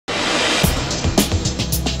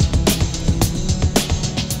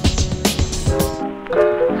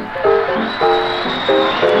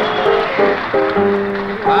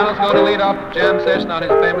going to lead off jam session on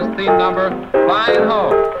his famous theme number, Flying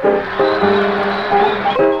Home.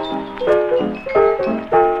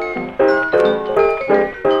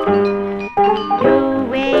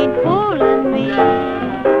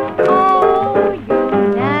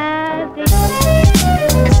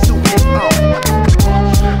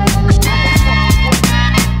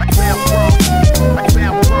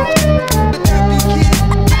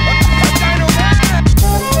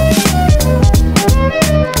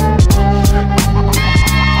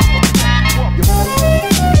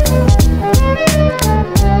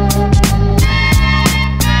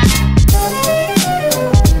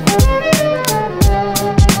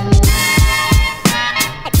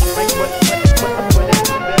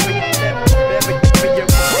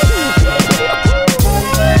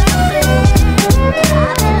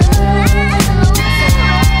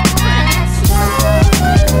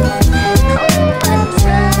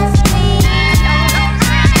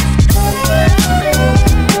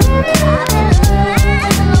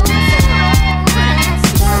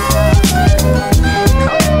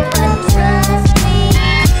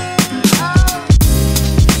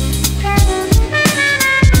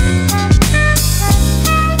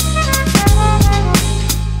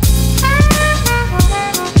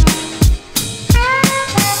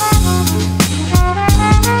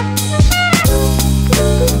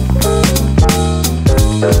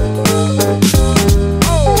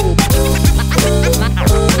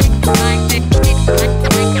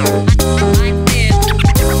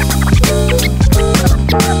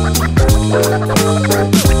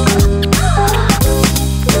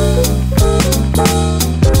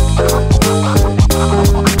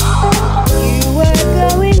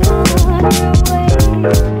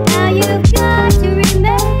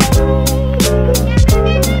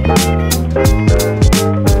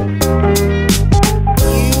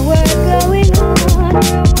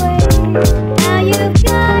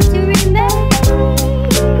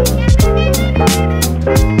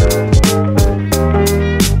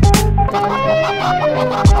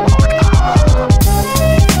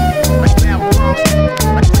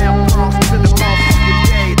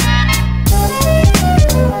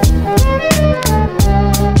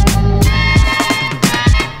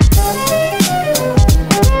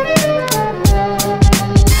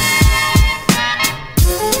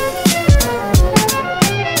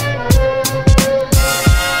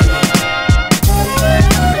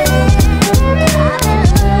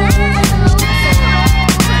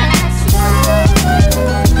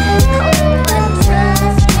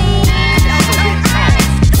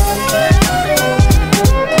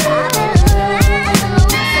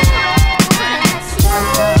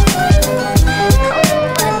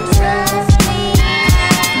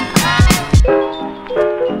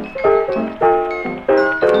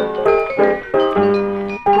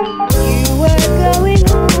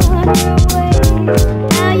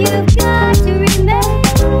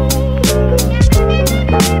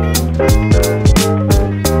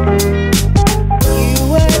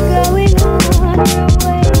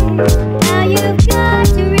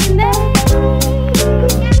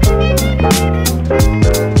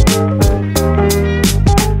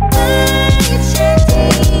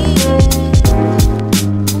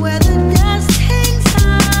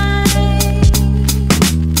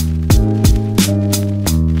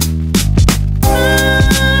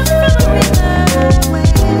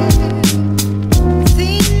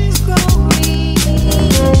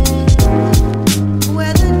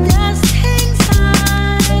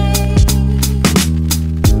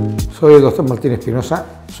 Soy el doctor Martín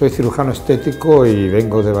Espinosa, soy cirujano estético y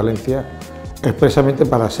vengo de Valencia expresamente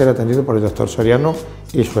para ser atendido por el doctor Soriano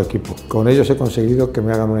y su equipo. Con ellos he conseguido que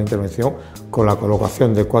me hagan una intervención con la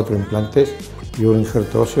colocación de 4 implantes y un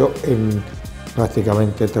injerto óseo en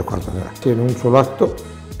prácticamente 3/4 de hora. En un solo acto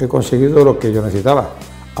he conseguido lo que yo necesitaba,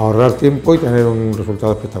 ahorrar tiempo y tener un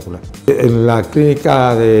resultado espectacular. En la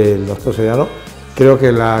clínica del doctor Soriano creo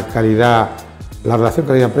que la relación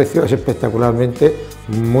calidad-precio es espectacularmente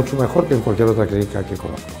mucho mejor que en cualquier otra clínica que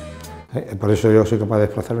conozco. Por eso yo soy capaz de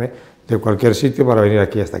desplazarme de cualquier sitio para venir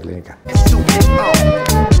aquí a esta clínica.